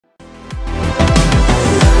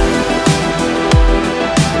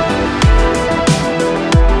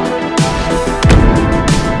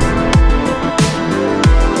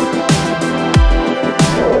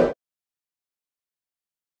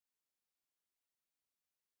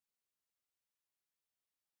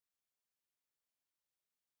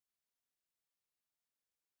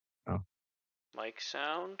Mic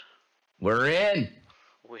sound. We're in.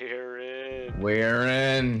 We're in. We're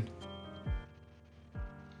in.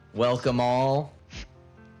 Welcome all.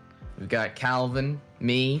 We've got Calvin,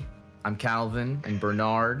 me, I'm Calvin, and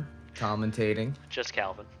Bernard commentating. Just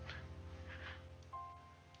Calvin.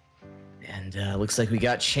 And looks like we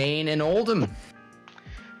got Chain and Oldham.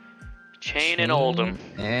 Chain and Oldham.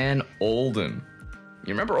 And Oldham.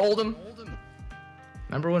 You remember Oldham?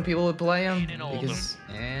 Remember when people would play him? Chain and Oldham.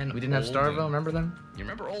 And we didn't have Starvo, remember them? You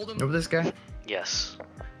remember Oldham? Remember this guy? Yes.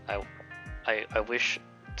 I wish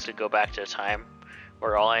to go back to a time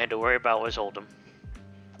where all I had to worry about was Oldham.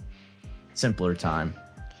 Simpler time.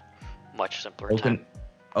 Much simpler time.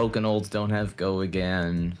 Oak and Olds don't have Go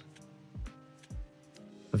Again.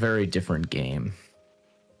 A very different game.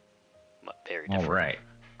 Very different. All right.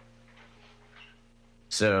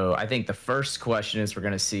 So I think the first question is we're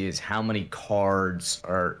going to see is how many cards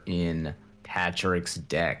are in Patrick's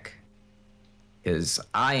deck. Because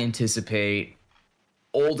I anticipate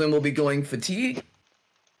Oldham will be going Fatigue,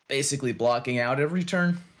 basically blocking out every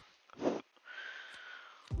turn.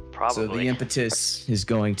 Probably. So the impetus is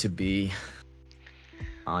going to be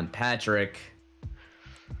on Patrick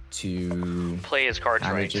to play his cards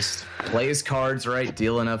right. Just play his cards right,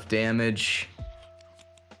 deal enough damage.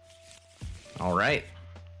 All right.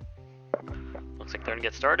 Looks like they're gonna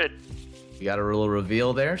get started. We got a little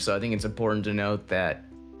reveal there, so I think it's important to note that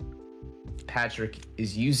Patrick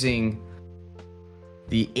is using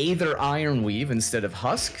the Aether Iron Weave instead of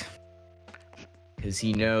Husk, because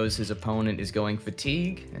he knows his opponent is going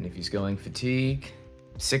Fatigue, and if he's going Fatigue,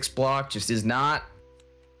 6 block just is not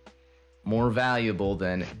more valuable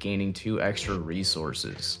than gaining 2 extra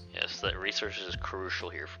resources. Yes, that resources is crucial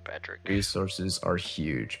here for Patrick. Resources are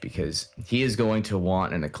huge because he is going to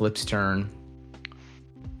want an Eclipse turn.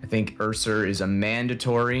 I think Ursa is a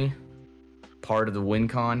mandatory part of the win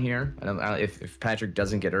con here. If Patrick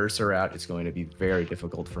doesn't get Ursa out, it's going to be very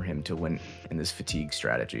difficult for him to win in this Fatigue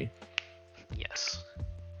strategy. Yes.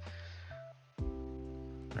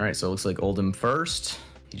 All right, so it looks like Oldham first.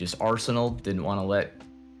 He just Arsenal, didn't want to let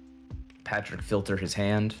Patrick filter his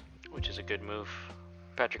hand. Which is a good move.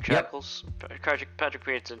 Patrick Shackles. Yep. Patrick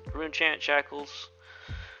creates a Rune Chant Shackles.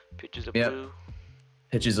 Pitches a blue.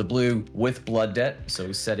 Pitches a blue with Blood Debt, so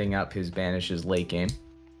he's setting up his banishes late game.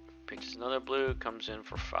 Pitches another blue, comes in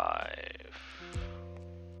for 5.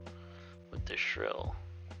 With the Shrill.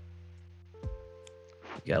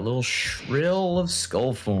 Got a little Shrill of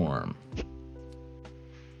Skull Form.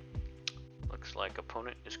 Looks like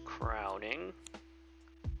opponent is crowding.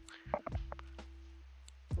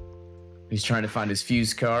 He's trying to find his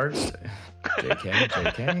fuse cards.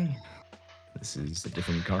 JK. This is a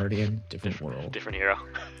different Guardian, different world. Different hero.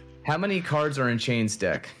 How many cards are in Chain's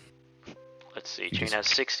deck? Let's see. Chain has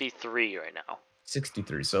 63 right now.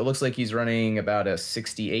 63. So it looks like he's running about a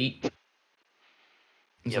 68.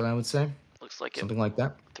 Is what I would say. Looks like something like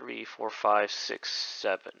that. 3, 4, 5, 6,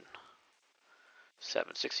 7.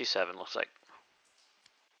 67 looks like.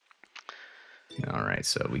 All right,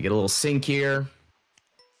 so we get a little sync here.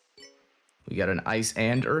 We got an Ice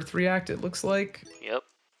and Earth React, it looks like. Yep.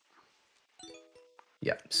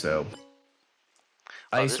 Yep, so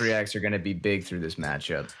Ice Reacts are going to be big through this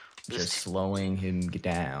matchup. Just slowing him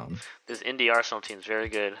down. This Indy Arsenal team is very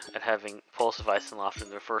good at having Pulsive Ice and Loft in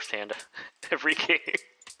their first hand every game.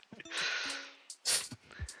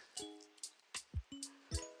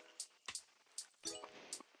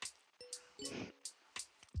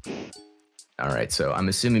 All right, so I'm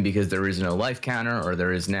assuming because there is no life counter, or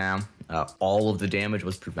there is now, all of the damage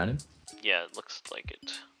was prevented? Yeah, it looks like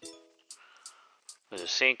it. There's a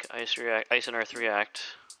Sync, Ice and Earth React,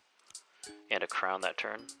 and a Crown that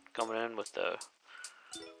turn. Coming in with the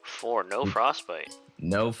 4, no Frostbite.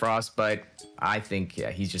 No Frostbite. I think,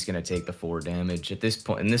 he's just going to take the 4 damage. At this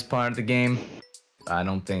point, in this part of the game, I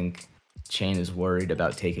don't think Chain is worried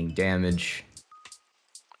about taking damage.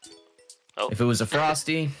 Oh. If it was a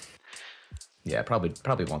Frosty... Yeah, probably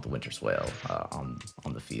want the Winter Swale on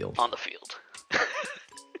the field. On the field.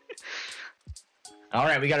 All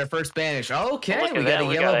right, we got our first banish. Okay, we got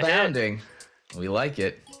a yellow bounding. We like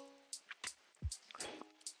it.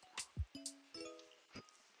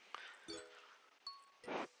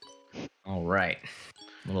 All right,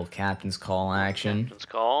 a little Captain's Call action. Captain's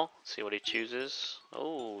Call. See what he chooses.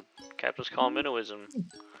 Oh, Captain's Call Minnowism.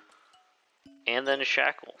 And then a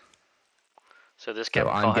Shackle. So this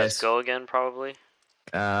Captain Call has Go Again, probably?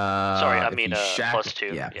 Sorry, I mean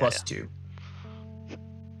 +2. Yeah, +2.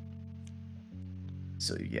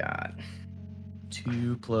 So you got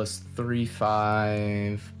 2 + 3,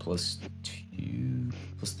 5 + 2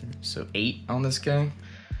 + 3. So 8 on this guy.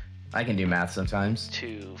 I can do math sometimes.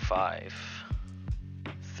 2, 5.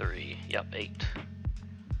 3. Yep, 8.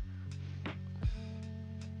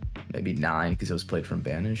 Maybe 9 because it was played from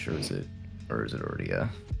banish, or is it already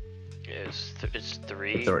It's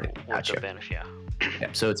 3 It's already, with gotcha. the banish, yeah. Yeah,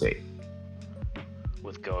 so it's 8.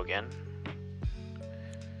 With go again.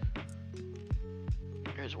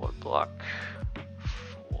 Here's 1 block.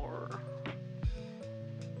 4.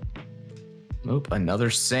 Nope, another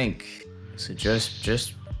sink. So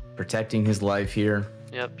just protecting his life here.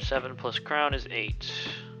 Yep, 7 plus crown is 8.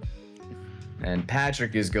 And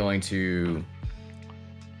Patrick is going to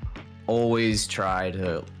always try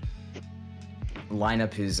to line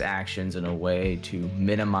up his actions in a way to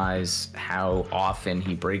minimize how often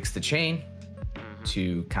he breaks the chain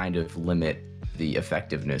to kind of limit the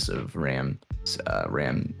effectiveness of Rampart.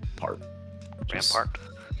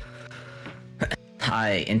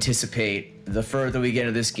 I anticipate the further we get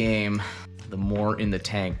into this game, the more in the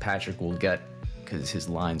tank Patrick will get because his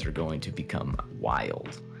lines are going to become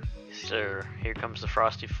wild. So here comes the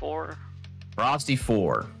Frosty 4. Frosty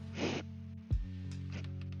 4.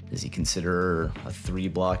 Does he consider a 3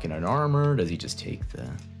 block and an armor? Does he just take the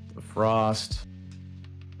frost?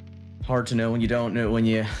 Hard to know when you don't know when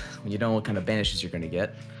you don't know what kind of banishes you're gonna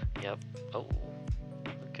get. Yep. Oh.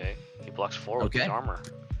 Okay. He blocks 4 with his armor.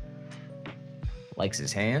 Likes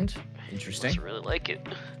his hand. Interesting. He must really like it.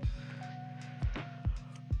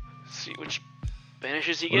 Let's see which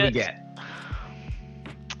banishes he gets. What do we get?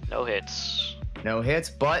 No hits. No hits,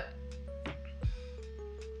 but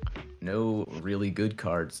no really good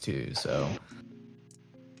cards too, so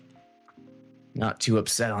not too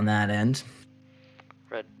upset on that end.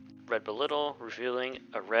 Red Belittle, revealing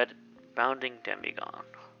a red bounding Demigon.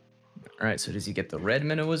 Alright, so does he get the red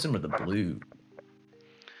Minnowism or the blue?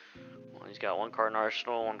 Well, he's got 1 card in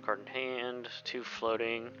arsenal, 1 card in hand, 2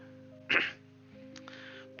 floating.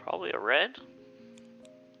 Probably a red.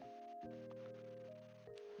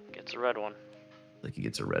 Gets a red one. Like he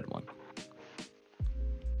gets a red one.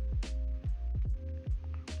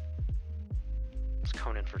 It's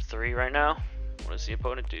coming in for 3 right now. What does the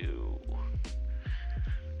opponent do?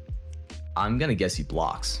 I'm gonna guess he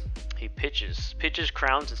blocks. He pitches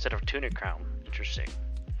crowns instead of tunic crown. Interesting.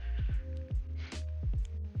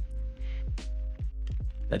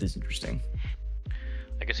 That is interesting.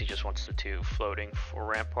 I guess he just wants the 2 floating for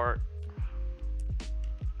Rampart.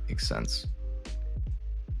 Makes sense.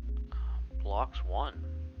 Blocks 1.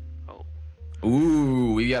 Oh.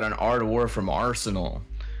 Ooh, we got an Art of War from Arsenal.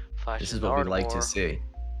 Flashes this is what we like to see.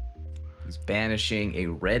 He's banishing a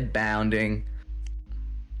red bounding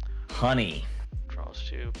honey. Draws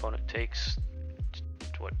 2. Opponent takes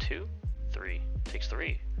what? 2? 3. Takes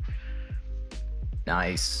 3.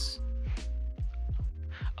 Nice.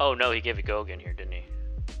 Oh no, he gave it go again here, didn't he?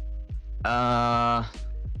 No,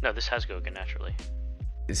 this has go again naturally.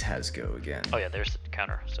 This has go again. Oh yeah, there's the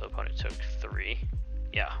counter. So opponent took 3.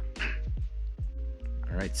 Yeah.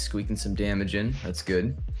 All right, squeaking some damage in. That's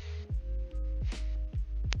good.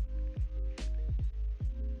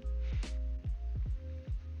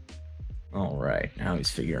 All right, now he's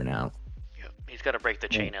figuring out. Yep, he's got to break the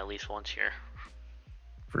chain at least once here.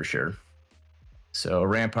 For sure. So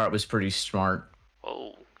Rampart was pretty smart.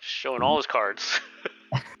 Oh, showing all his cards.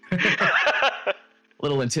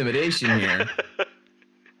 Little intimidation here.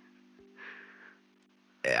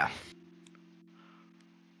 Yeah.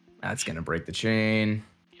 That's going to break the chain.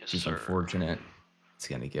 Yes, Which is unfortunate. It's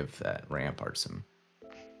going to give that Rampart some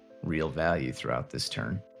real value throughout this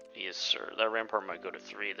turn. Yes, sir. That Rampart might go to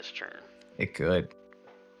 3 this turn. It could.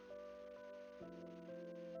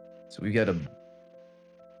 So we got a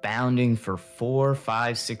bounding for 4,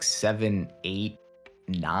 5, 6, 7, 8,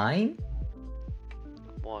 9?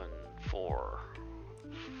 1, 4,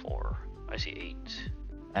 4. I see 8.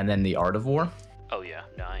 And then the Art of War? Oh yeah,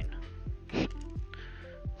 9.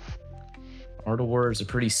 Art of War is a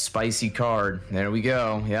pretty spicy card. There we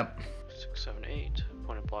go. Yep. 6, 7, 8.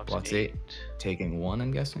 Opponent blocks 8. Taking 1,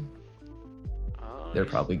 I'm guessing. They're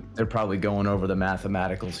probably going over the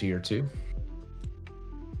mathematicals here too.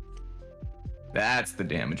 That's the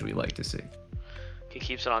damage we like to see. He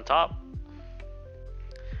keeps it on top.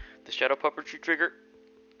 The Shadow Puppetry trigger.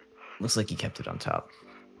 Looks like he kept it on top.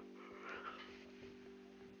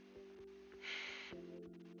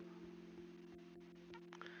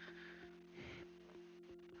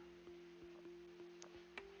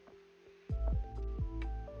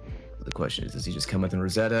 The question is, does he just come with a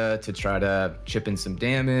Rosetta to try to chip in some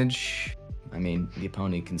damage? I mean, the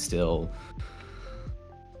opponent can still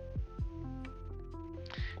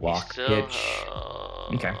block, pitch.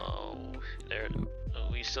 Okay. There,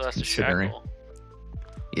 he still has to shackle.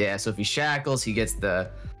 Yeah, so if he shackles, he gets the...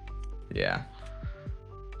 Yeah.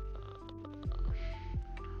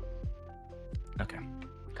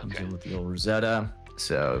 Heal Rosetta.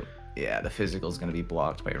 So, yeah, the physical is going to be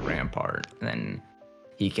blocked by Rampart. And then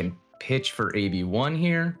he can pitch for AB1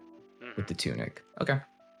 here with the Tunic. Okay.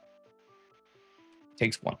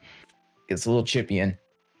 Takes 1. Gets a little chippy in.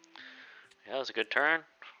 Yeah, that was a good turn.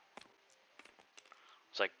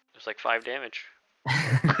 It's like 5 damage.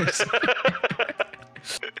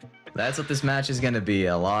 That's what this match is going to be.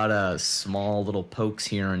 A lot of small little pokes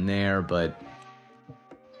here and there, but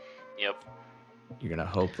yep. You're going to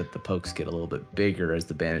hope that the pokes get a little bit bigger as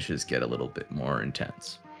the banishes get a little bit more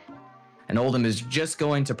intense. And Oldhim is just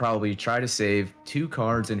going to probably try to save 2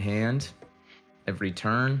 cards in hand every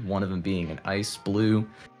turn, one of them being an ice blue.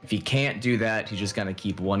 If he can't do that, he's just going to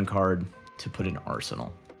keep 1 card to put in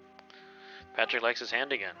arsenal. Patrick likes his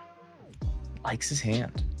hand again. Likes his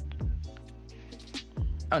hand.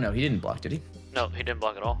 Oh, no, he didn't block, did he? No, he didn't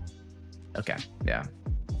block at all. Okay, yeah.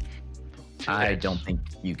 I don't think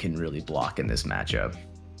you can really block in this matchup.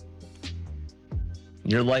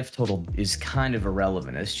 Your life total is kind of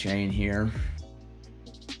irrelevant as Chain here.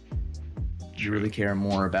 You really care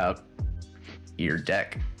more about your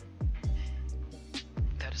deck.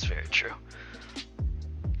 That is very true.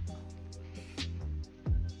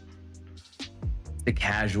 The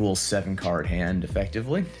casual 7-card hand,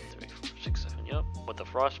 effectively. 3, 4, 6, 7, yep. With the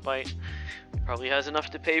Frostbite, probably has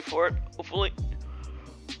enough to pay for it, hopefully.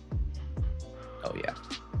 Oh, yeah.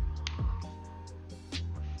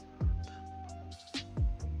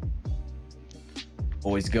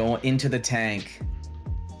 Always going into the tank.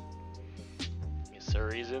 Yes,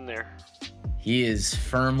 sir, he's in there. He is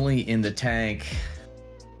firmly in the tank,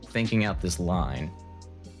 thinking out this line.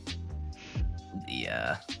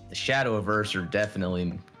 The Shadow Averser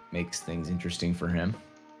definitely makes things interesting for him.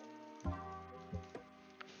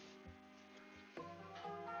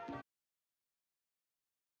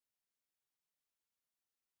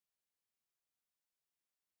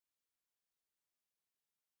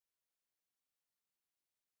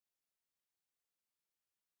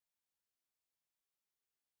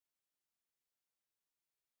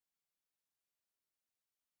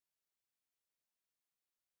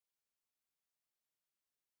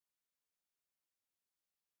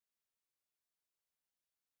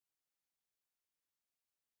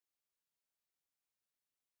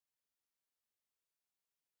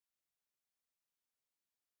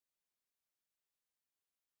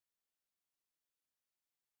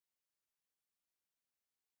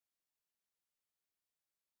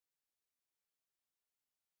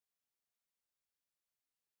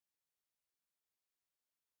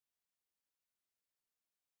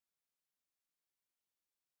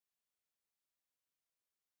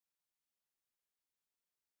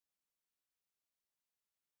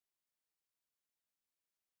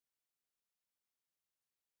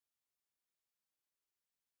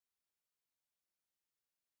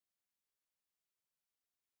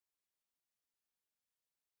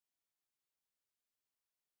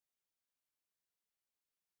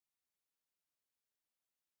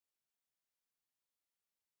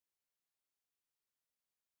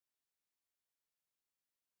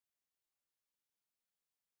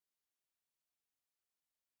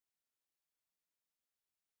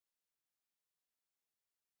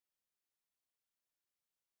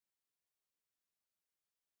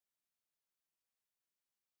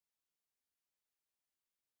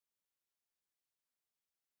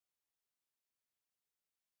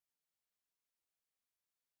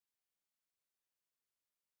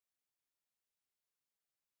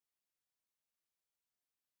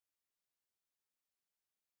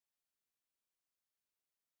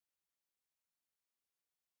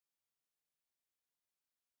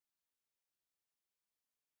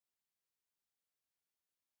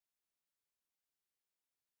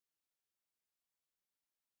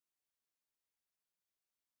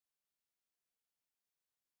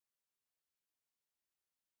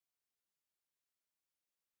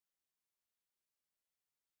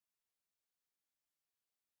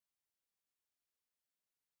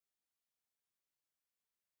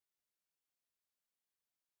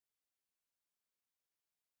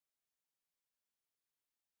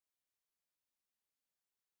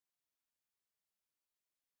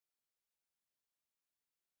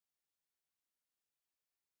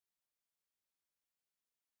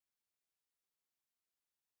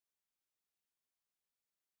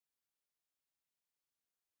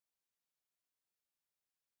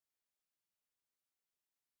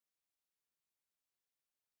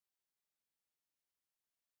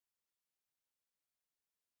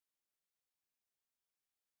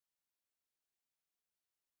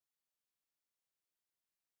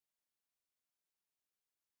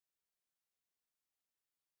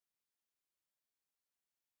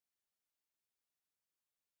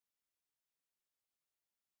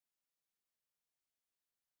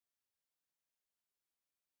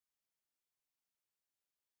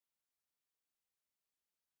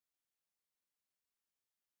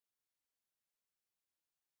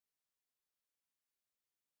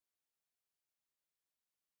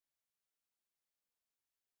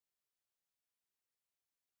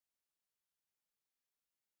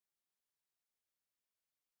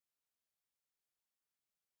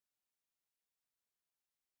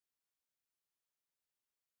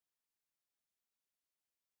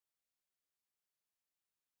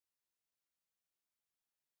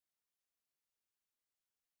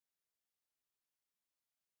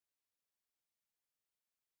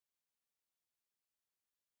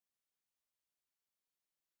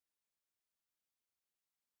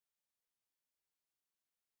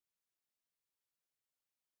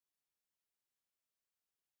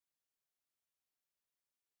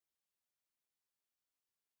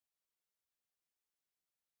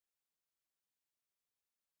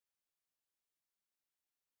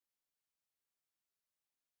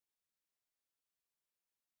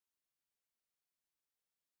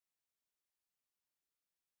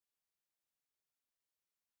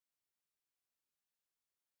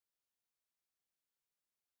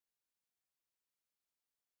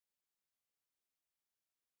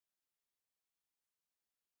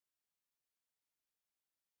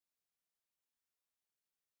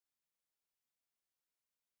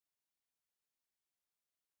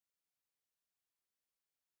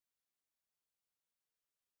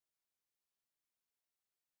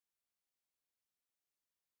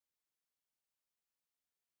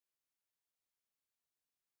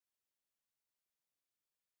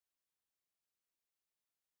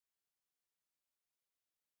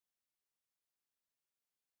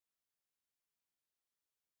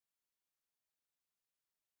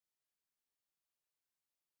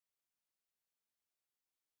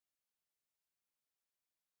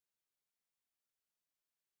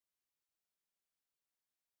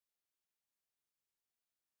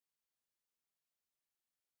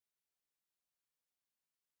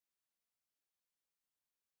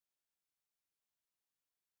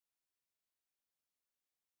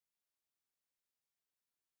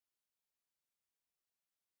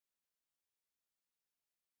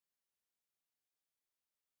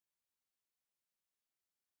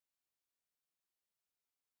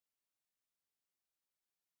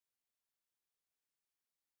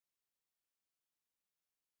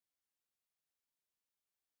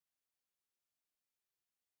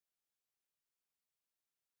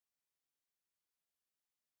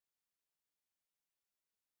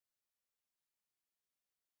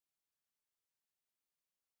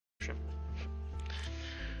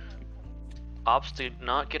 Ops did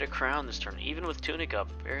not get a crown this turn, even with Tunic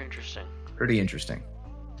up. Very interesting. Pretty interesting.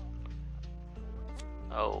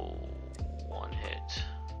 Oh, one hit.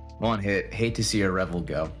 One hit. Hate to see a Revel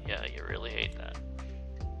go. Yeah, you really hate that.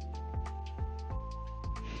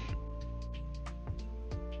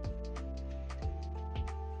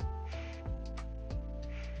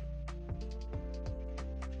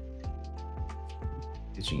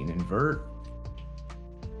 Pitching an invert.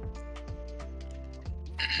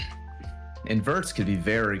 Inverts could be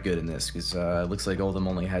very good in this because it looks like Oldham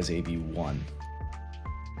only has AV1.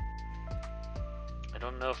 I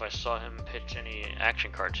don't know if I saw him pitch any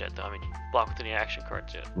action cards yet, though. I mean, block with any action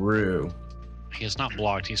cards yet. Rue. He has not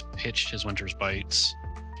blocked. He's pitched his Winter's Bites.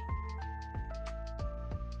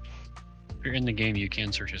 If you're in the game, you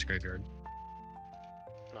can search his graveyard.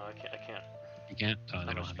 No, I can't. You can't? Oh,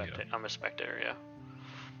 they don't have you. I'm a spectator, yeah.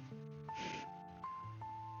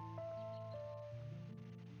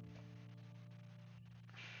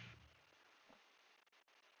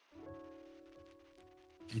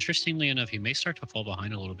 Interestingly enough, he may start to fall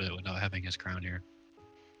behind a little bit without having his crown here.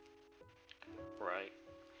 Right.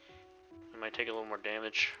 He might take a little more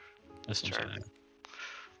damage this turn.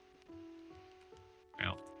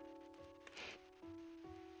 Yeah.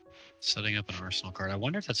 Setting up an arsenal card. I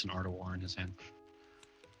wonder if that's an Art of War in his hand.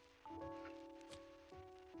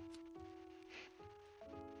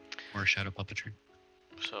 Or Shadow Puppetry.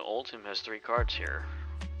 So Oldham has 3 cards here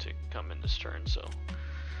to come in this turn, so...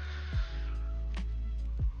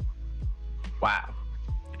 Wow.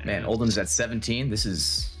 Man, Oldham's at 17. This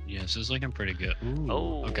is... Yeah, this is looking pretty good. Ooh,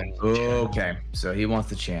 oh. Okay. Okay. So he wants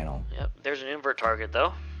the channel. Yep. There's an invert target,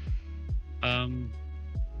 though.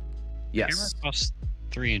 Yes. Camera costs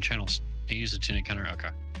 3 in channels. He used a tunic counter. Okay.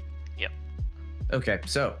 Yep. Okay,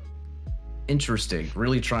 so... Interesting.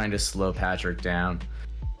 Really trying to slow Patrick down.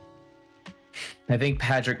 I think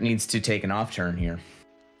Patrick needs to take an off turn here.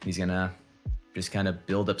 He's gonna just kind of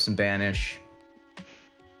build up some banish.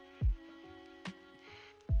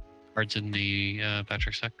 Cards in the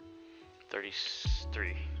Patrick deck?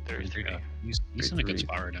 33. 33. He's in a good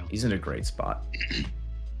spot right now. He's in a great spot.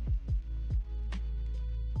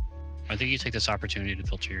 I think you take this opportunity to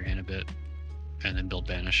filter your hand a bit and then build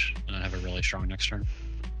banish and then have a really strong next turn.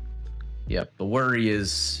 Yep. The worry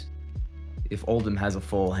is if Oldham has a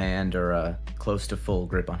full hand or a close to full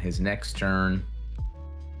grip on his next turn,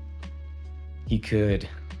 he could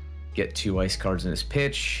get 2 ice cards in his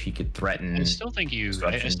pitch. He could threaten. I still think you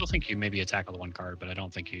maybe attack with 1 card, but I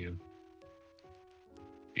don't think you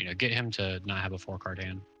get him to not have a 4-card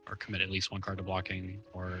hand or commit at least 1 card to blocking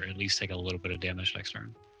or at least take a little bit of damage next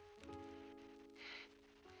turn.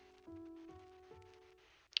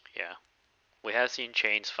 Yeah. We have seen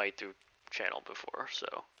chains fight through channel before, so...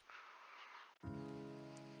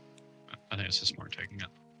 I think it's just smart taking it.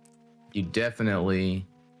 You definitely,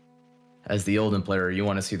 as the Oldham player, you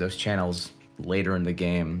want to see those channels later in the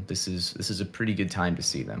game. This is a pretty good time to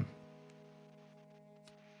see them.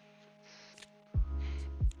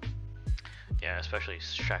 Yeah, especially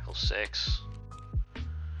Shackle 6.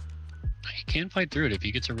 He can fight through it. If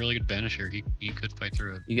he gets a really good banish here, he could fight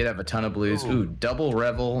through it. You could have a ton of blues. Ooh, double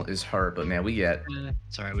Revel is hard, but man, we get...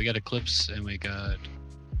 It's alright. We got Eclipse and we got...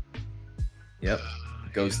 Yep.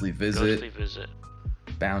 Ghostly Visit. Ghostly Visit.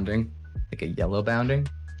 Bounding. Like a yellow bounding.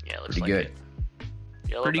 Yeah, it looks pretty like good.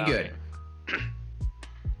 Yellow pretty bounding. good. 1,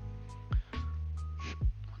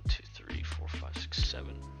 2, 3, 4, 5, 6,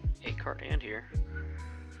 7, 8 card hand here.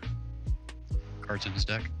 Cards in his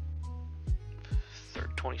deck.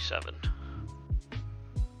 27.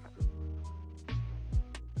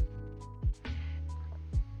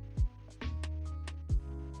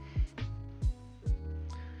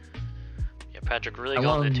 Yeah, Patrick really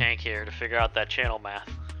going to tank here to figure out that channel math.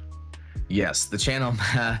 Yes, the channel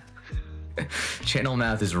math. Channel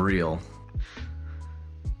math is real.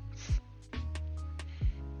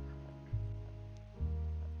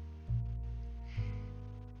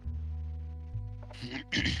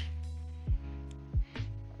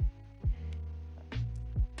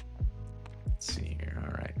 Let's see here.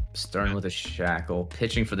 All right, starting with a shackle,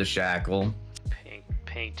 pitching for the shackle.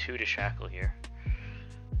 Paying 2 to shackle here,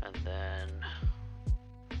 and then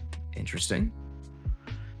interesting.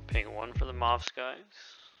 Paying 1 for the Moth Skies.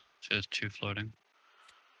 Just 2 floating.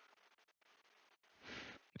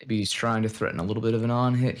 Maybe he's trying to threaten a little bit of an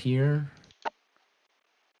on hit here.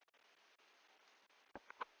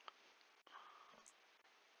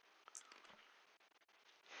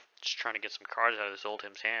 Just trying to get some cards out of this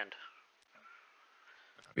Oldham's hand.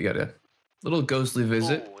 We got a little Ghostly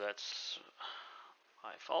Visit. Oh, that's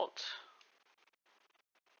my fault.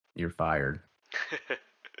 You're fired.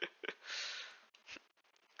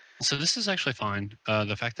 So this is actually fine.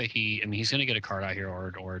 The fact that he's going to get a card out here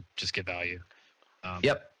or just get value.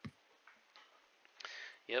 Yep.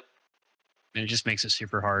 And it just makes it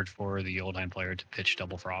super hard for the Oldhim player to pitch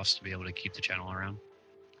Double Frost to be able to keep the channel around.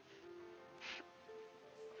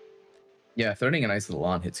 Yeah, throwing a nice little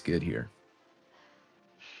on hit's good here.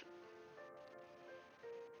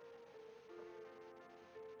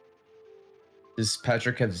 Does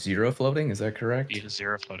Patrick have 0 floating? Is that correct? He has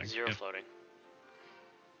 0 floating. 0 floating.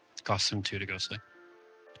 It costs him 2 to Ghostly.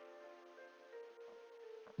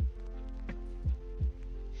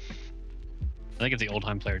 I think if the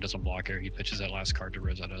Oldhim player doesn't block here, he pitches that last card to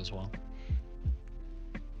Rosetta as well.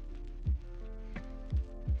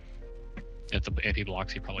 If he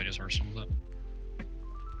blocks, he probably just arsenals it.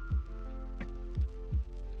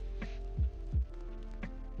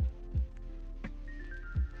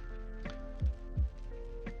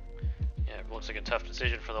 Yeah, it looks like a tough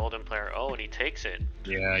decision for the Oldhim player. Oh, and he takes it.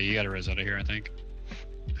 Yeah, you got a Rosetta here, I think.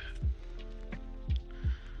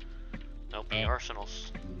 Nope, the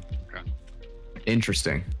Arsenals. Okay.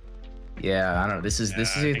 Interesting. Yeah, I don't know. This is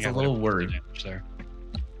it's a little worried. There.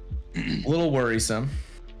 A little worrisome.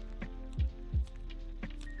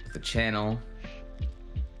 The channel.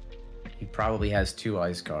 He probably has 2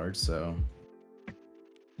 ice cards, so.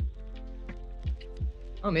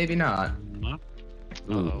 Oh, maybe not.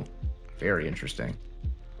 Ooh, very interesting.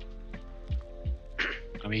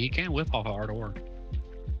 I mean, he can whip off an Art Ore.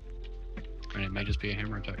 And it may just be a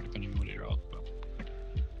hammer attack depending on what he draws. But.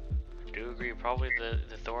 I do agree. Probably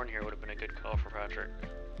the Thorn here would have been a good call for Patrick.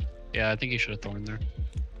 Yeah, I think he should have Thorn there.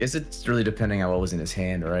 Is it really depending on what was in his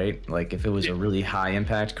hand, right? Like if it was a really high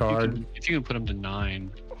impact card. If you can put him to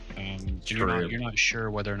 9, you're not sure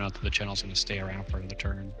whether or not the channel's going to stay around for another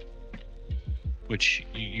turn. Which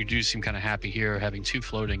you do seem kind of happy here, having 2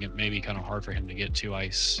 floating. It may be kind of hard for him to get 2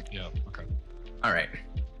 ice. Yeah. Okay. All right.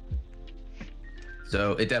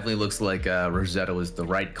 So it definitely looks like Rosetta was the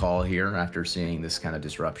right call here after seeing this kind of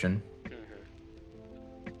disruption.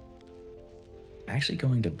 Actually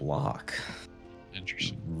going to block.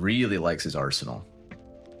 Interesting. Really likes his arsenal.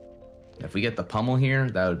 If we get the pummel here,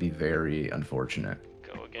 that would be very unfortunate.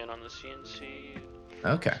 Go again on the CNC.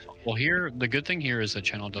 Okay. Well, here, the good thing here is the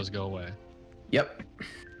channel does go away. Yep.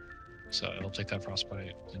 So it'll take that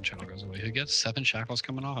frostbite and channel goes away. He gets 7 shackles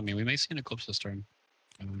coming off. I mean, we may see an eclipse this turn.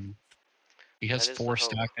 He has 4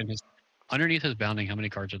 stacked in his. Underneath his bounding, how many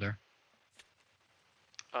cards are there?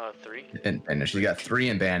 3. And banish. You got 3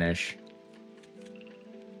 in banish.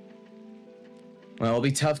 Well, it'll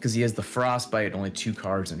be tough because he has the frostbite, only 2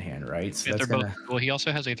 cards in hand, right? So that's both. Well, he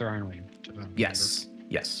also has Aether Iron Wing. Yes.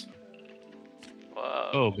 Yes.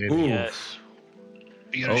 Whoa. Oh, baby. Ooh. Yes.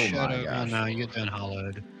 You got a shadow. Oh, no, you get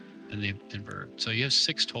unhollowed. And the invert. So you have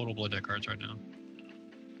 6 total blood deck cards right now.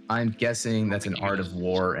 I'm guessing that's an Art of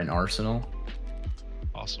War and Arsenal.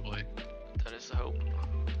 Possibly. That is the hope.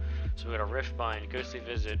 So we got a Riftbind, Ghostly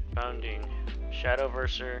Visit, Bounding,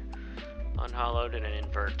 Shadowverser, Unhollowed, and an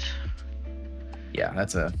Invert. Yeah,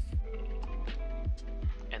 that's a...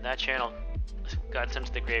 And that channel got sent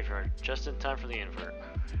to the graveyard just in time for the Invert.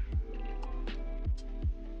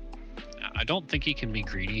 I don't think he can be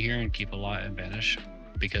greedy here and keep a lot in banish,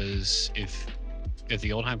 because if the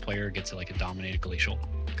Oldhim player gets like a dominated glacial,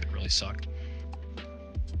 it could really suck.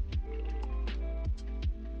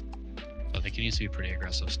 So I think he needs to be pretty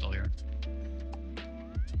aggressive still here.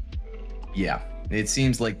 Yeah, it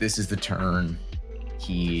seems like this is the turn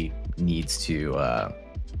he needs to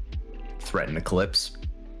threaten Eclipse.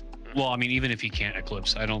 Well, I mean, even if he can't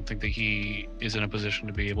Eclipse, I don't think that he is in a position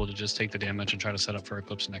to be able to just take the damage and try to set up for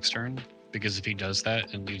Eclipse next turn. Because if he does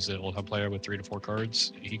that and leaves the Oldhim player with 3 to 4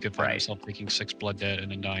 cards, he could find himself taking 6 blood debt and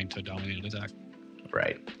then dying to a dominated attack.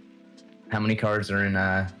 Right. How many cards are in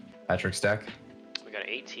Patrick's deck? We got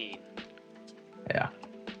 18. Yeah.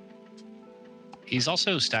 He's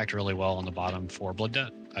also stacked really well on the bottom for blood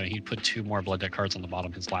debt. I mean, he put 2 more blood debt cards on the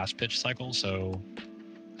bottom his last pitch cycle, so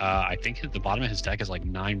I think the bottom of his deck is like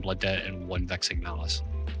 9 blood debt and 1 vexing malice.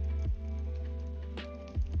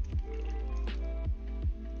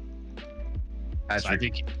 So I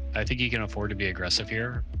think he can afford to be aggressive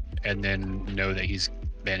here, and then know that he's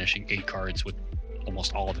banishing 8 cards with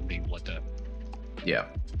almost all of them being blood debt. Yeah.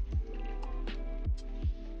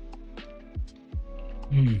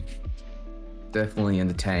 Definitely in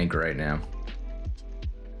the tank right now.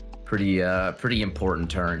 Pretty important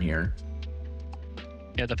turn here.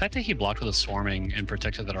 Yeah, the fact that he blocked with a swarming and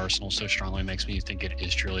protected that arsenal so strongly makes me think it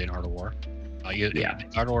is truly an Art of War. Yeah,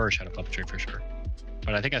 Art of War or Shadow Puppetry for sure.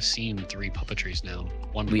 But I think I've seen 3 puppetries now.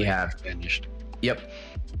 One we have vanished. Yep.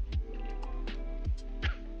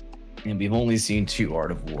 And we've only seen 2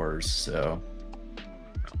 Art of Wars, so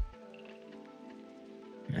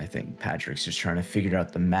I think Patrick's just trying to figure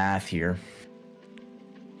out the math here.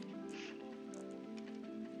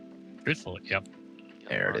 Truthfully, yep.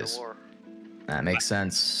 There it is. That makes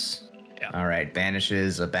sense. Yeah. All right,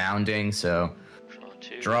 banishes abounding, so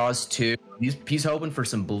draws 2. He's hoping for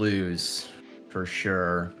some blues for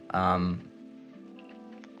sure.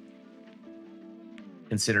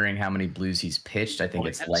 Considering how many blues he's pitched, I think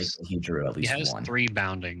it's likely he drew at least 1. He has 3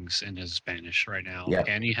 boundings in his banish right now,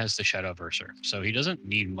 and he has the Shadow Verser, so he doesn't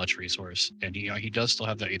need much resource, and he does still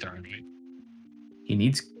have the Aether Iron Weight. He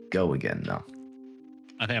needs Go Again, though.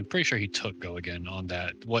 I'm pretty sure he took Go Again on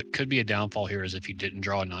that. What could be a downfall here is if he didn't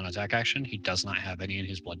draw a non-attack action, he does not have any in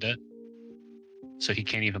his Blood Debt, so he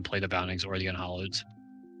can't even play the boundings or the unhalloweds.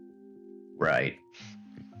 Right.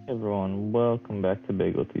 Hey everyone, welcome back to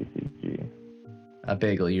Bagel TCG.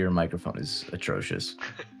 Bagel, your microphone is atrocious.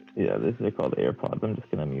 Yeah, they're called AirPods. I'm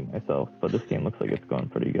just gonna mute myself, but this game looks like it's going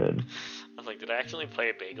pretty good. I was like, did I actually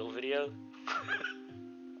play a Bagel video?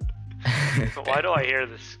 Why do I hear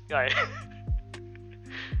this guy?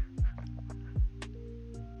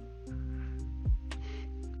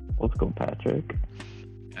 Let's go, Patrick.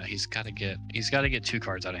 Yeah, he's got to get 2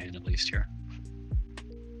 cards out of hand at least here.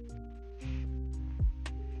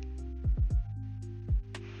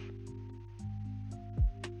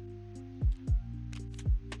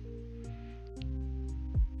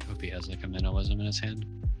 Hope he has like a Minnowism in his hand.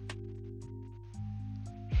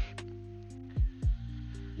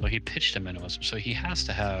 Well, he pitched a Minnowism, so he has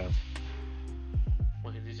to have.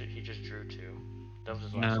 Well, he just drew 2. That was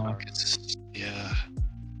his last card. Yeah.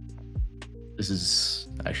 This is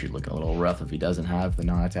actually looking a little rough if he doesn't have the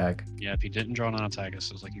non-attack. Yeah, if he didn't draw non-attack,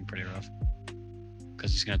 this is looking pretty rough.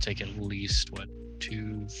 Because he's going to take at least,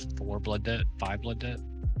 4 Blood Debt? 5 Blood Debt?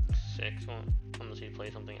 6, unless he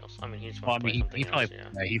plays something else. I mean, he's going to play something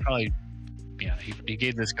else, he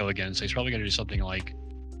gave this Go Again, so he's probably going to do something like,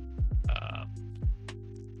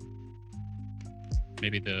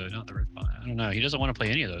 maybe not the Rift Bind. I don't know. He doesn't want to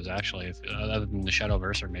play any of those, actually, other than the Shadow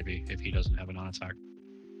Verser, maybe, if he doesn't have a non-attack.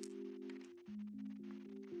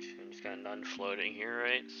 He's got none floating here,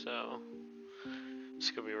 right? So this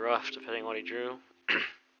could be rough depending on what he drew. 3.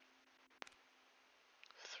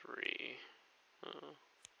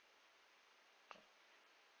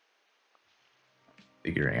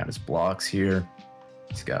 Figuring out his blocks here.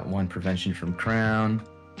 He's got 1 prevention from Crown.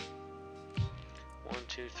 1,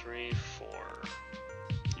 2, 3, 4.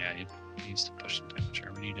 Yeah, he needs to push some damage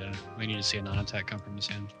here. We need to see a non-attack come from his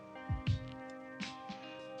hand.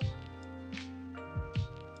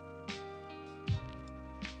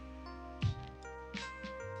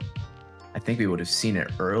 I think we would have seen it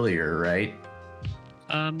earlier, right?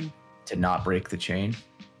 To not break the chain.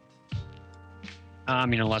 I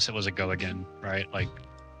mean, unless it was a Go Again, right? Like,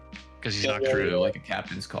 because he's not true, like a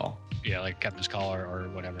Captain's Call. Yeah, like Captain's Call or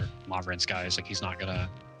whatever. Mauvrin's guys, like he's not gonna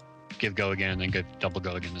give Go Again and then give double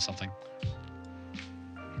Go Again to something.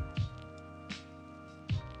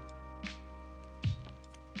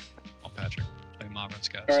 Oh, Patrick, play Mauvrin's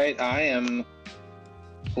guys. All right, I am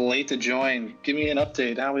late to join. Give me an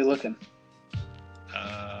update. How are we looking?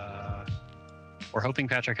 We're hoping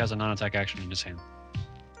Patrick has a non-attack action in his hand.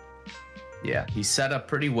 Yeah, he's set up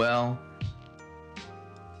pretty well,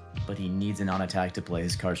 but he needs a non-attack to play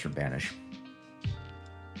his cards from Banish.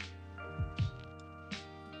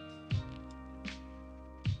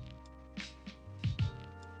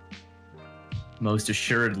 Most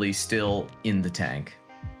assuredly still in the tank.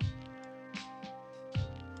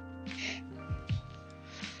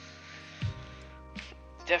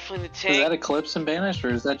 Definitely the tank. Is that Eclipse and Banish, or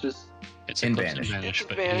is that just... It's in Eclipse Banish. and Banish,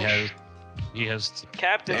 but Banish. he has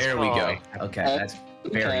Captain's There Call. we go. Okay, that's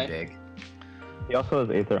very big. He also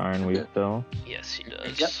has Aether Iron Weave still. Yes, he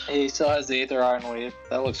does. Yep, he still has the Aether Iron Wave.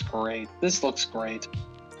 That looks great. This looks great.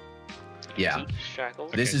 Yeah.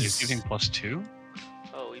 Shackles. This okay, is he's giving +2.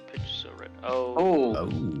 Oh, he pitched so red. Oh.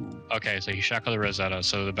 Oh. Okay, so he shackled the Rosetta,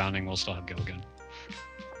 so the bounding will still have Go Again.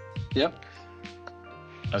 Yep.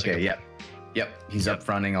 Okay, yep. Yep, he's up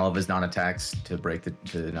fronting all of his non-attacks to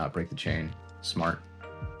not break the chain. Smart.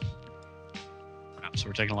 So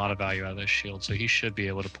we're taking a lot of value out of this shield, so he should be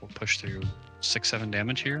able to push through 6-7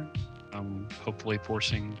 damage here. Hopefully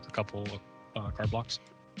forcing a couple card blocks.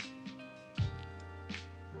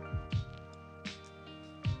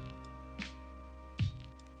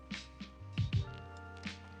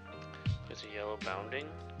 There's a yellow bounding.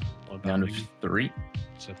 Down to 3.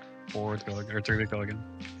 So 4 with Go Again, or 3 with Go Again.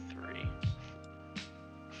 3.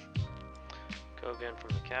 Go again from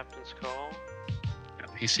the Captain's Call. Yeah,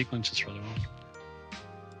 he sequences really well.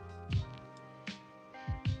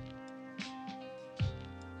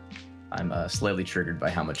 I'm slightly triggered by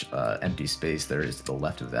how much empty space there is to the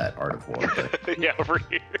left of that Art of War. But yeah, over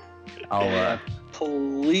here. I'll.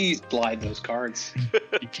 Please blind those cards.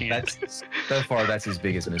 You can't. So far, that's his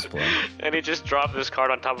biggest misplay. And he just dropped this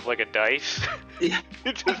card on top of like a dice. Yeah.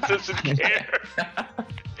 He just doesn't care.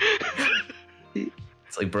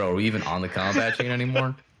 It's like, bro, are we even on the combat chain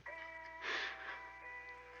anymore?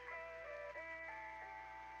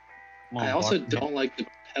 I also don't like the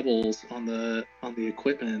pebbles on the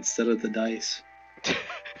equipment instead of the dice.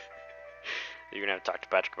 You're gonna have to talk to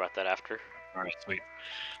Patrick about that after. All right, sweet.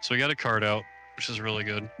 So we got a card out, which is really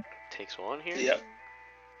good. Takes one here. Yep.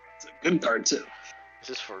 It's a good card too. This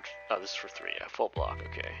is for 3. Yeah, full block.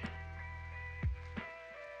 Okay.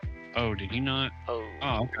 Oh, did he not? Oh.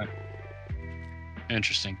 Oh, okay.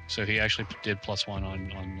 Interesting. So he actually did +1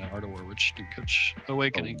 on the Art of War, which did Coach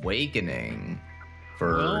Awakening. Awakening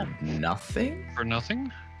for nothing? For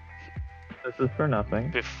nothing? This is for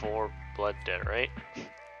nothing. Before Blood Debt, right?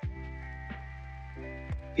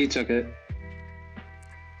 He took it.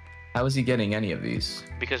 How is he getting any of these?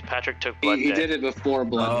 Because Patrick took Blood He Debt. did it before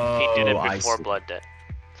Blood. Oh, He did it I before see. Blood Debt.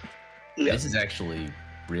 Yep. This is actually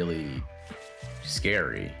really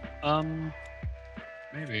scary.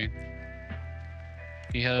 Maybe.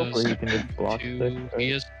 He has Hopefully you can just block 2. 6. He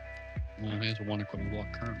has 1 equipment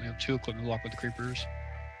block currently. I have 2 equipment block with the creepers.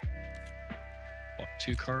 Block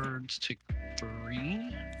 2 cards. Take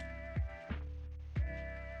 3.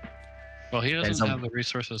 Well, he doesn't have the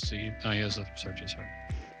resources to. Oh, he has the searches. Right.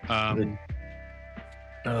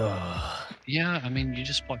 Yeah, I mean, you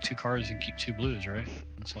just block 2 cards and keep 2 blues, right?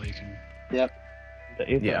 That's all you can. Yep.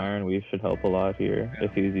 The Ace of Iron Weave should help a lot here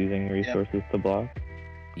if he's using resources to block.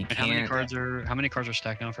 You And how many cards are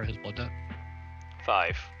stacked now for his Blood Debt?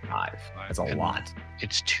 5. 5. That's a And lot.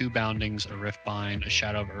 It's 2 boundings, a rift bind, a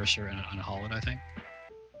shadow of Ursa, and a Hollowed, I think.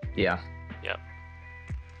 Yeah.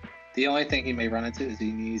 The only thing he may run into is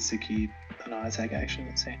he needs to keep a non-attack action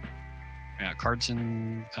the same. Yeah, cards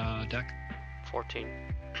in deck. 14.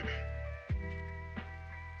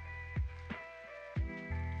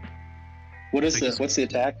 What's the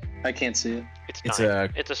attack? I can't see it. It's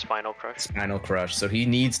 9. It's a Spinal Crush. Spinal Crush. So he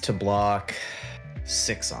needs to block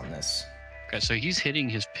 6 on this. Okay, so he's hitting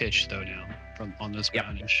his pitch though now on this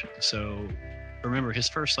banish. So remember, his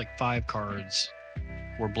first 5 cards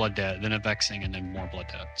were Blood Debt, then a Vexing, and then more Blood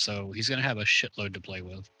Debt. So he's gonna have a shitload to play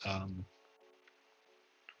with.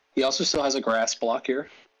 He also still has a grass block here,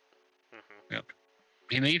 Yep.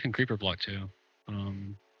 He may even creeper block too.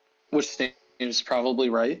 which seems probably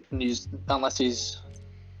right. And unless he's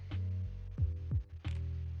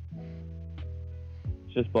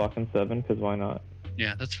Just blocking 7, because why not?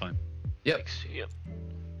 Yeah, that's fine. Yep. Yep.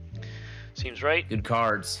 Seems right. Good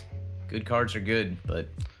cards. Good cards are good, but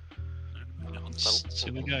Let's see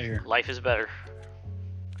what we got here. Life is better.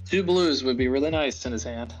 2 blues would be really nice in his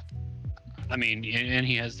hand. I mean, and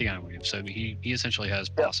he has the Iron Wave, so he essentially has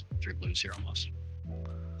possible 3 blues here almost.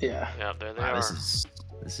 Yeah. Yeah, there they wow, are.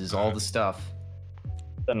 this is all the stuff.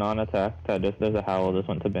 The non-attack, there's a Howl. This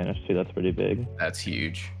went to banish too. That's pretty big. That's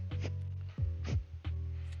huge.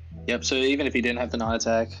 Yep. So even if he didn't have the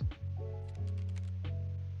non-attack,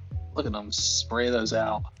 look at him spray those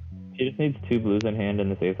out. He just needs 2 blues in hand in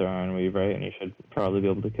this Aether Iron Weave, right? And you should probably be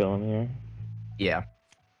able to kill him here. Yeah.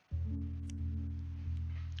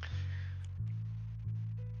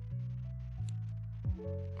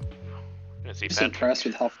 Let's see, I'm just Patrick. impressed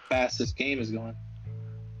with how fast this game is going.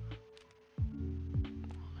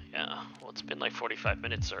 Yeah, well, it's been like 45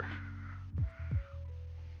 minutes, sir.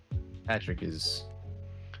 Patrick is.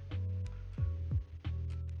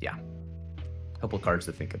 Yeah. Couple cards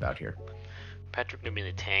to think about here. Patrick knew me in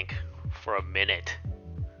the tank for a minute.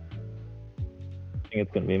 I think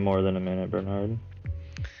it's going to be more than a minute, Bernard.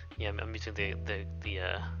 Yeah, I'm using the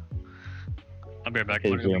I'll be right back. Hey,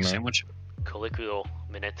 Want to go make a Gamer. sandwich? colloquial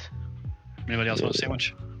minute. Anybody else want a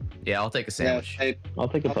sandwich? Yeah, I'll take a sandwich. Yeah, hey, I'll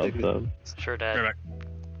take a I'll pub take it. sub. Sure, Right Dad. back.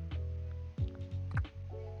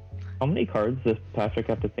 How many cards does Patrick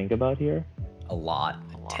have to think about here? A lot.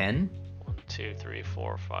 A lot. 10? 1, 2, 3,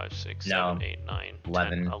 4, 5, 6, No. 7, 8, 9,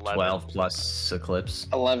 11, 10, 11. 12 plus Eclipse.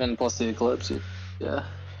 11 plus the eclipse. Yeah.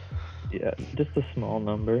 Yeah, just a small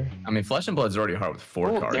number. I mean, Flesh and Blood's already hard with 4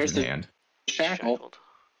 Oh, cards there's in the- hand. Shackle. Shackled.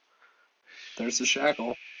 There's the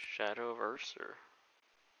shackle. Shadow of Ursa.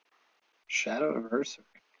 Shadow of Ursa.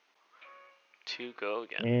 2 go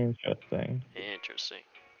again. Interesting. Interesting.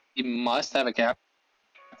 He must have a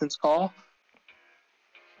captain's call.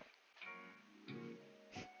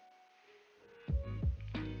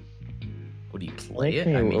 Would he play Makes it?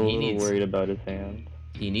 me I a mean, little worried about his hand.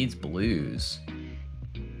 he needs blues.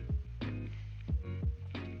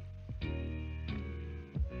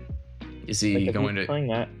 Is he Like, going if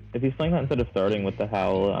he's playing that instead of starting with the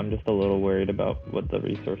Howl, I'm just a little worried about what the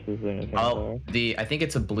resources in his hands are. I think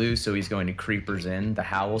it's a blue, so he's going to Creepers in the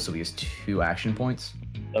Howl, so he has 2 action points.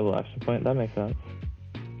 Double action point, that makes sense.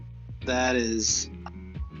 That is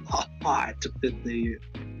a lot to fit the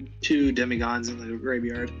 2 Demigons in the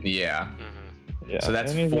graveyard. Yeah. Mm-hmm. Yeah. So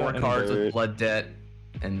that's and he's 4 got cards with invert. Blood Debt,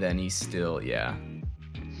 and then he's still,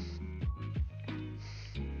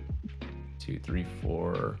 2, 3,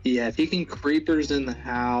 4. Yeah, if he can Creepers in the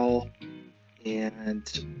Howl, and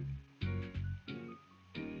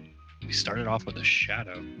We started off with a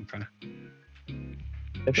shadow. Okay.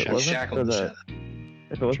 If it wasn't Shackle for the the Shadow.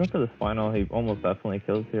 if it wasn't for this final, he almost definitely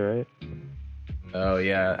kills here, right? Oh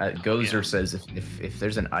yeah, Gozer says if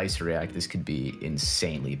there's an ice react, this could be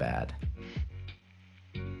insanely bad.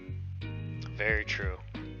 Very true.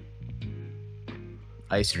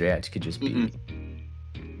 Ice react could just be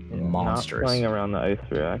monstrous. Not playing around the ice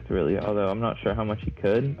react really, although I'm not sure how much he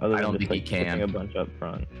could. Other I than don't just, think he can. putting a bunch up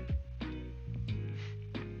front.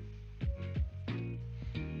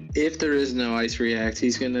 If there is no Ice React,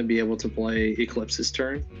 he's going to be able to play Eclipse this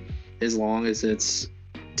turn, as long as it's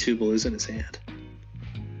 2 blues in his hand.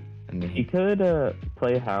 I mean, He could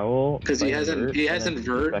play Howl. Because he play has invert, he and has then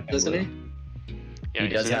invert, second doesn't he? blue. Yeah, he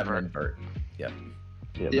he's does an have an invert. invert. Yep.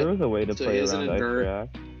 Yeah, Yep. there was a way to So play he has an around ice invert.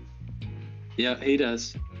 react. Yeah, he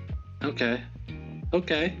does. Okay.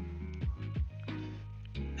 Okay.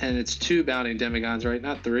 And it's 2 bounding Demigons, right?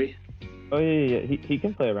 Not 3. Oh yeah. He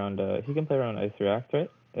can play around ice react, right?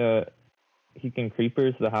 He can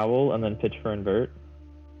Creepers the Howl and then pitch for invert.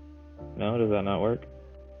 No, does that not work?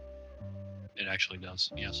 It actually does.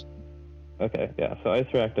 Yes. Okay, yeah. So ice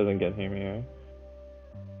react doesn't get him here.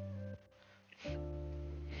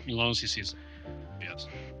 As long as he sees it. Yes.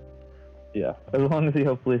 Yeah, as long as he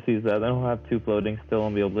hopefully sees that, then he'll have 2 floating still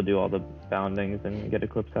and be able to do all the boundings and get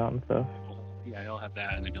Eclipse out and stuff. Yeah, he'll have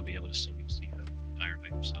that, and then he'll be able to still use the Iron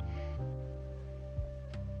Wave. So.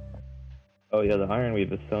 Oh yeah, the Iron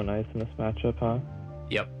Weave is so nice in this matchup, huh?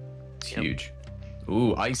 Yep. It's huge.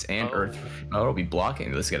 Ooh, ice and Oh. earth. Oh, it'll be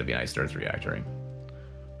blocking. This is gotta be an ice to earth reactor. Right?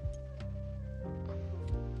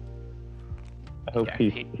 I hope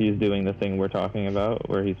Yeah, he's doing the thing we're talking about,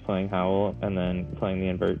 where he's playing Howl and then playing the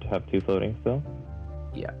invert to have 2 floating still.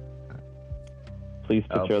 Yeah. Please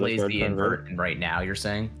Oh, picture the plays card the for invert, and right now you're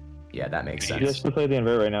saying? Yeah, that makes He He has sense. to play the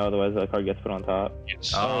invert right now, otherwise that card gets put on top.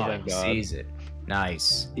 Yes. Oh, thank he God. sees it.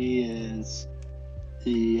 Nice. He is.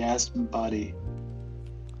 Yes, buddy.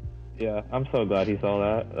 Yeah, I'm so glad he saw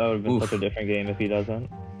that. That would have been Oof. such a different game if he doesn't.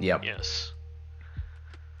 Yep. Yes.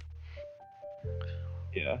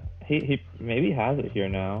 Yeah, he maybe has it here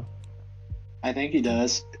now. I think he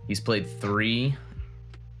does. He's played 3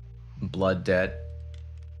 Blood Debt.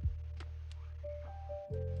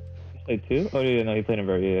 He played 2? Oh yeah, no, he played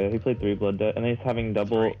invert. Yeah, he played 3 Blood Debt, and then he's having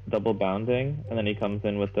double bounding, and then he comes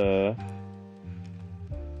in with the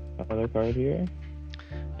another card here.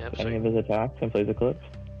 Yep. Any of So, his attacks and plays Eclipse.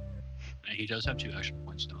 And he does have 2 action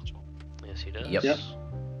points now as well. yes, he does. Yep. Yep.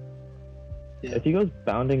 If he goes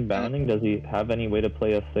bounding, does he have any way to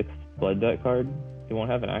play a 6th Blood Debt card? He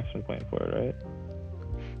won't have an action point for it, right?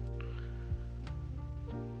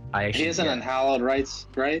 I actually He has an Unhallowed Rights,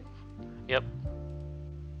 right? Yep.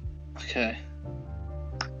 Okay.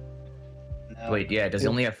 No. Wait, yeah, does he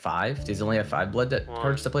only have 5? Does he only have 5 Blood Debt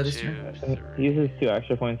cards to play this turn? 2, He uses 2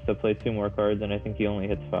 extra points to play 2 more cards, and I think he only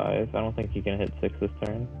hits 5. I don't think he can hit 6 this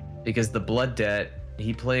turn. Because the Blood Debt,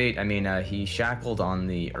 he played, he shackled on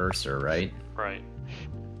the Ursa, right? Right.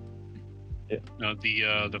 No,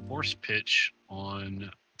 the force pitch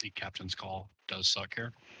on the captain's call does suck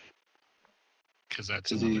here. Because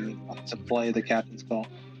that's Does he another. want to play the captain's call?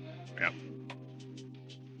 Yep.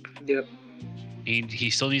 Yep. He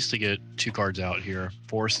still needs to get 2 cards out here,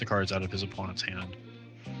 force the cards out of his opponent's hand.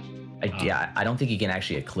 I don't think he can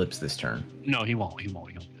actually eclipse this turn. No, he won't. He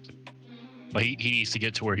won't. But he needs to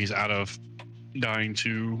get to where he's out of dying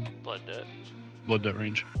to Blood Debt. Blood Debt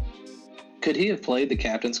range. Could he have played the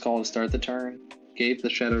captain's call to start the turn, gave the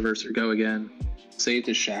Shadowverser go again, saved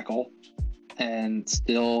his shackle, and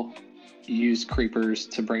still use creepers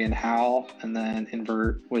to bring in Howl and then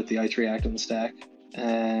invert with the Ice React on the stack,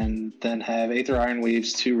 and then have Aether Iron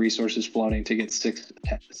Weaves 2 resources floating to get 6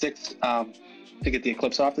 to get the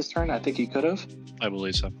Eclipse off this turn? I think he could have. I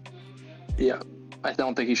believe so. Yeah. I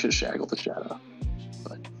don't think he should have shackled the Shadow.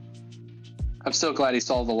 But I'm still glad he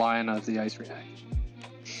saw the line of the Ice React.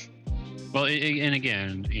 Well, and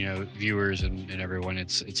again, viewers and everyone,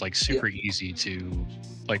 it's like super easy to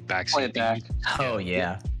like backseat. Play it back. Oh,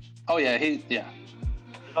 yeah. Oh yeah, There's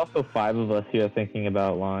also 5 of us here thinking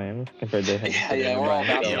about lines compared to him. Yeah, we're all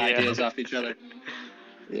bouncing Yeah. ideas off each other.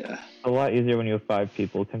 Yeah. A lot easier when you have 5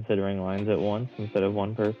 people considering lines at once instead of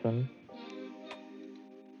 1 person.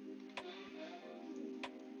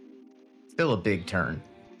 Still a big turn.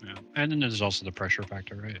 Yeah. And then there's also the pressure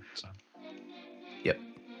factor, right? So. Yep.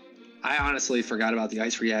 I honestly forgot about the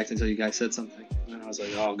ice react until you guys said something. And I was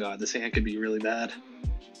like, oh god, this hand could be really bad.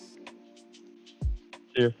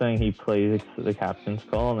 So you're saying he plays the captain's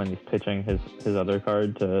call and then he's pitching his other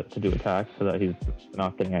card to do attack so that he's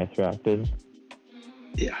not getting ice reacted?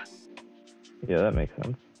 Yeah. Yeah, that makes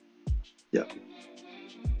sense. Yep.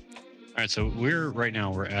 Alright, so we're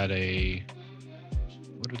at a...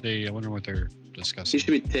 What are they... I wonder what they're discussing. He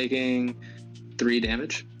should be taking 3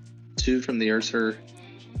 damage. 2 from the Urser.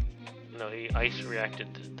 No, he ice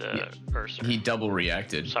reacted the Urser. He double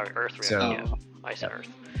reacted. Sorry, Earth reacted. So, yeah. Ice and Earth.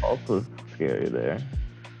 Also scary there.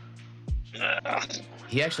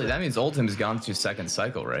 He actually, that means Oldham's gone to 2nd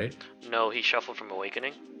cycle, right? No, he shuffled from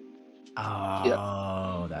Awakening.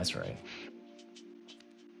 Oh, that's right.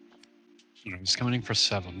 He's coming in for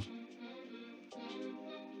 7.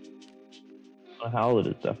 Howlett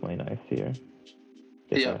is definitely nice here.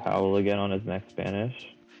 Get that Howl again on his next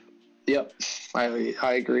Spanish. Yep, I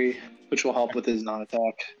agree. Which will help with his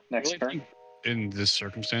non-attack next turn. In this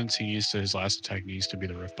circumstance, his last attack needs to be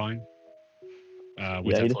the Riftbind. Yeah,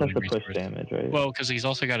 he just has to push damage, right? Well, because he's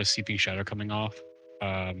also got a Seeping Shadow coming off,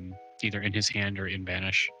 either in his hand or in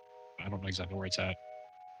Banish. I don't know exactly where it's at.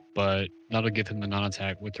 But that'll give him the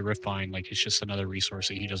non-attack with the Riftbind. Like, it's just another resource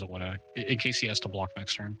that he doesn't want to, in case he has to block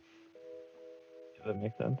next turn. That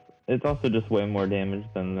makes sense. It's also just way more damage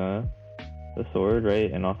than the sword,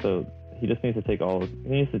 right? And also, he just needs to take he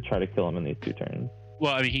needs to try to kill him in these 2 turns.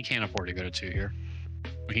 Well, I mean, he can't afford to go to 2 here.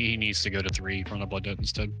 He needs to go to 3 from the Blood Debt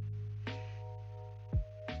instead.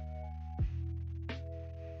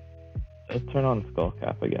 Let's turn on Skull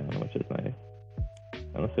Cap again, which is nice.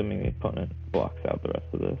 I'm assuming the opponent blocks out the rest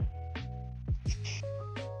of this.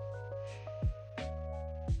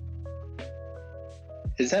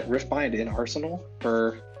 Is that Riftbind in Arsenal?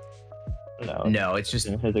 Or No, it's just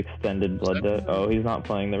his extended Blood Debt. Oh, he's not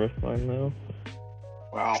playing the Riftbind though.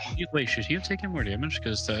 Wow. Wait, should he have taken more damage?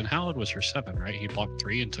 Because the Hallowed was for 7, right? He blocked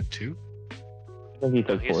 3 and took 2? I think he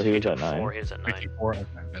took 4. He was at 9. 4, he was at 9. 4, okay.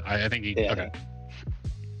 I think he... Yeah. Okay.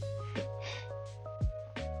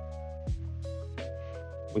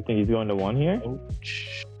 We think he's going to 1 here? Oh,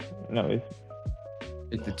 No, he's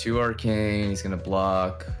Take the 2 arcane. He's gonna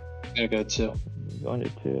block. Gonna go 2. going to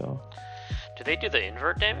 2. Do they do the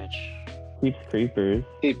invert damage? Keeps creepers.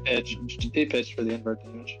 He pitched for the invert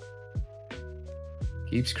damage.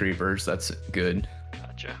 Keeps creepers. That's good.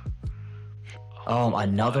 Gotcha. Oh,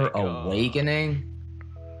 another my God. awakening.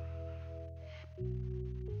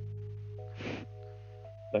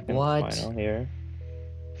 Second What? final here.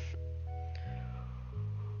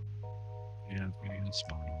 Yeah, it's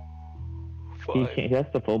spot. He has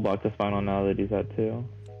to full block the final now that he's at 2.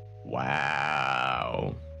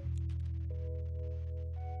 Wow.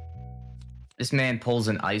 This man pulls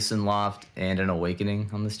an Ice and Loft and an Awakening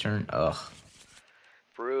on this turn. Ugh.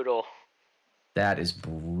 Brutal. That is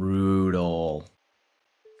brutal.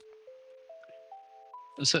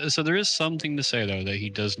 So there is something to say, though, that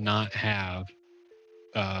he does not have...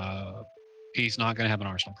 he's not going to have an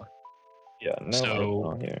Arsenal card. Yeah, no So-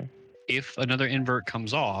 Arsenal here. If another invert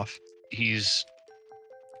comes off, he's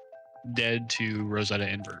dead to Rosetta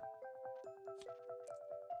invert.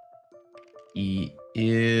 He If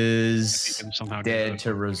he is can somehow dead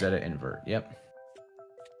to Rosetta Invert. Yep.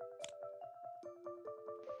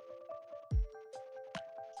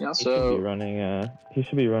 Yeah, He should be running. He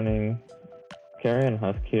should be running Carrion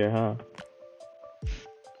Husk here, huh?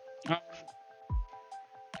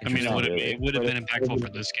 I mean, Not really, it would have but been impactful for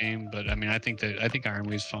this game, but I mean, I think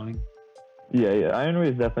Ironweave's fine. Yeah. Iron Way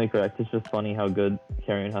is definitely correct. It's just funny how good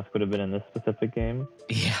Carrion Husk would have been in this specific game.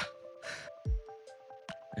 Yeah.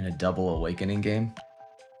 In a double Awakening game.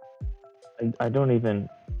 I don't even...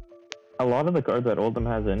 A lot of the cards that Oldham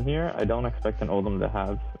has in here, I don't expect an Oldham to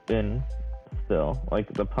have in still.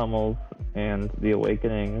 Like the Pummels and the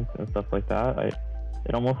Awakenings and stuff like that.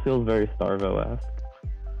 It almost feels very Starvo-esque.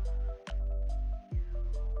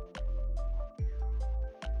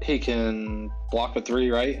 he can block with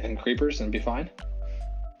 3, right? And creepers and be fine.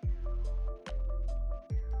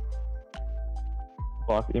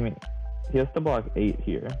 Block, you mean, he has to block 8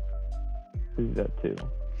 here. He's at 2.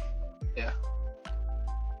 Yeah.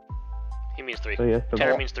 He means 3. So he has to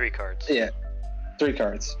Terror block. means 3 cards. Yeah. 3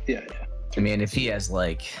 cards. Yeah. I mean, if he has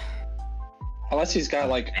like Unless he's got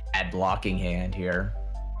like... bad blocking hand here.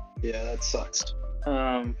 Yeah, that sucks.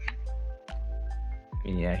 I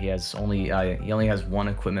mean, yeah, he only has 1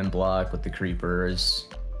 equipment block with the creepers.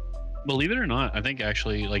 Believe it or not, I think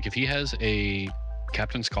actually, like, if he has a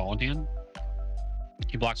Captain's Call in hand,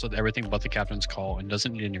 he blocks with everything but the Captain's Call and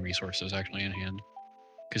doesn't need any resources actually in hand.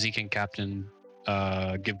 Because he can Captain,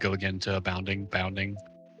 give Go Again to Bounding,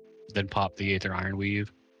 then pop the Aether Iron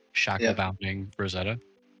Weave, Shackle, Bounding, Rosetta.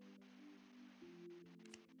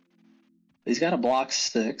 He's got a block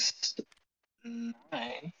 6, 9.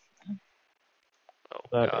 Oh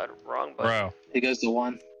god, wrong button. Bro. He goes to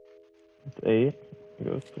 1. It's 8. He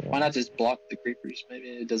goes to 1. Why not just block the creepers? Maybe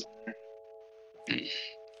it doesn't matter. Maybe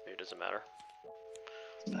it doesn't matter.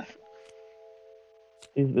 Doesn't matter.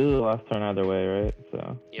 This is the last turn either way, right?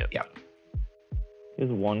 So. Yep. He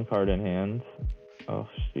has 1 card in hand. Oh,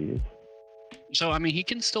 jeez. So, I mean, he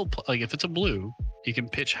can still, like, if it's a blue, he can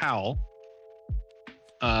pitch Howl,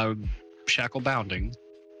 Shackle, Bounding,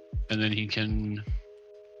 and then he can...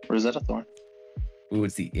 Rosetta Thorn. Ooh,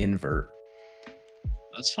 it's the invert.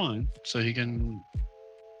 That's fine. So he can...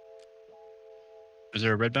 Is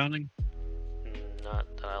there a red Bounding? Not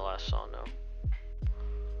that I last saw, no.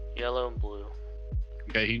 Yellow and blue.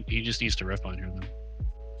 Okay, he just needs to riff on here, then.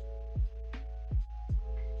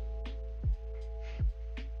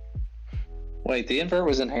 Wait, the invert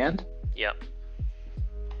was in hand? Yep.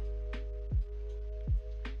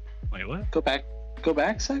 Wait, what? Go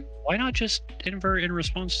back, sec? Why not just invert in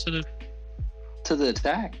response to To the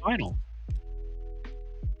attack. final?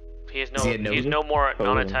 He has no more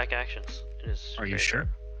non-attack actions in his Are you graveyard. sure?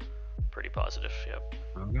 Pretty positive, yep.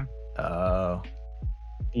 Okay.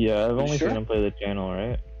 Yeah, I've only sure? seen him play the channel,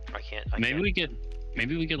 right? I can't. Maybe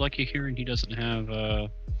we get lucky here and he doesn't have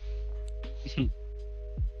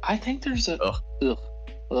I think there's a...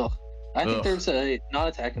 Ugh. I think there's a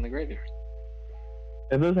non-attack in the graveyard.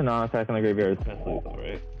 If there's a non-attack in the graveyard, it's mislethal,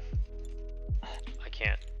 right? I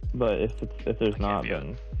can't. But if there's not, be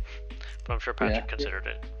then But I'm sure Patrick considered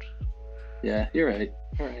it. Yeah, you're right.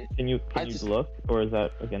 can you look, or is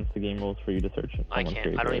that against the game rules for you to search it? I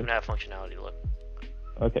can't. I don't even have functionality to look.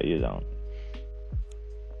 Okay, you don't.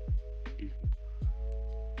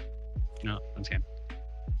 No, that's him.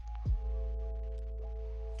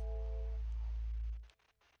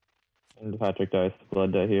 And Patrick dies to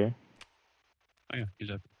blood debt here. Oh yeah,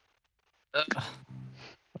 he's up.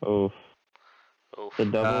 Oof. Oof. The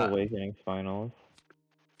double awakenings finals.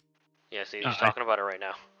 Yeah, see, he's talking about it right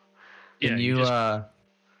now. Can Yeah,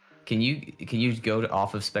 can you go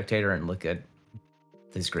off of spectator and look at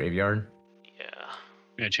this graveyard?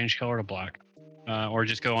 Yeah, change color to black, or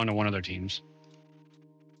just go onto one of their teams.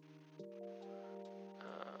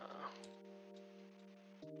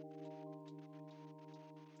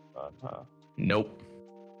 Nope.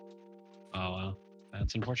 Oh well,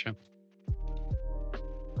 that's unfortunate.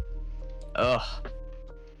 Ugh.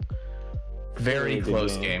 Very Very good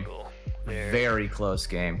close game. game. Cool. Very close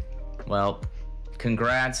game. Well,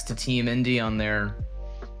 congrats to Team Indy on their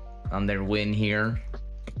win here.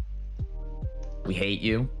 We hate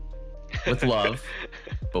you with love,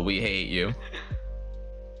 but we hate you.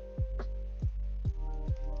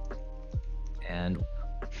 And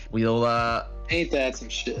we'll Ain't that some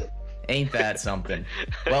shit? ain't that something?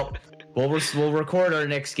 Well, we'll record our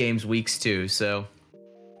next games weeks 2, so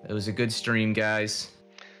it was a good stream, guys.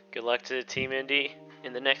 Good luck to Team Indy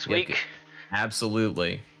in the next week.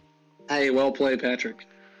 Absolutely. Hey, well played, Patrick.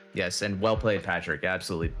 Yes, and well played, Patrick.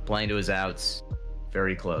 Absolutely. Playing to his outs.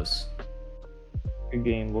 Very close. Good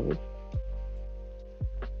game, boys.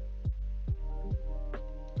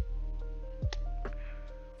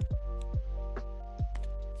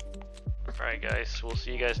 Alright, guys. We'll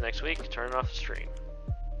see you guys next week. Turn off the stream.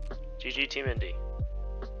 GG Team Indy.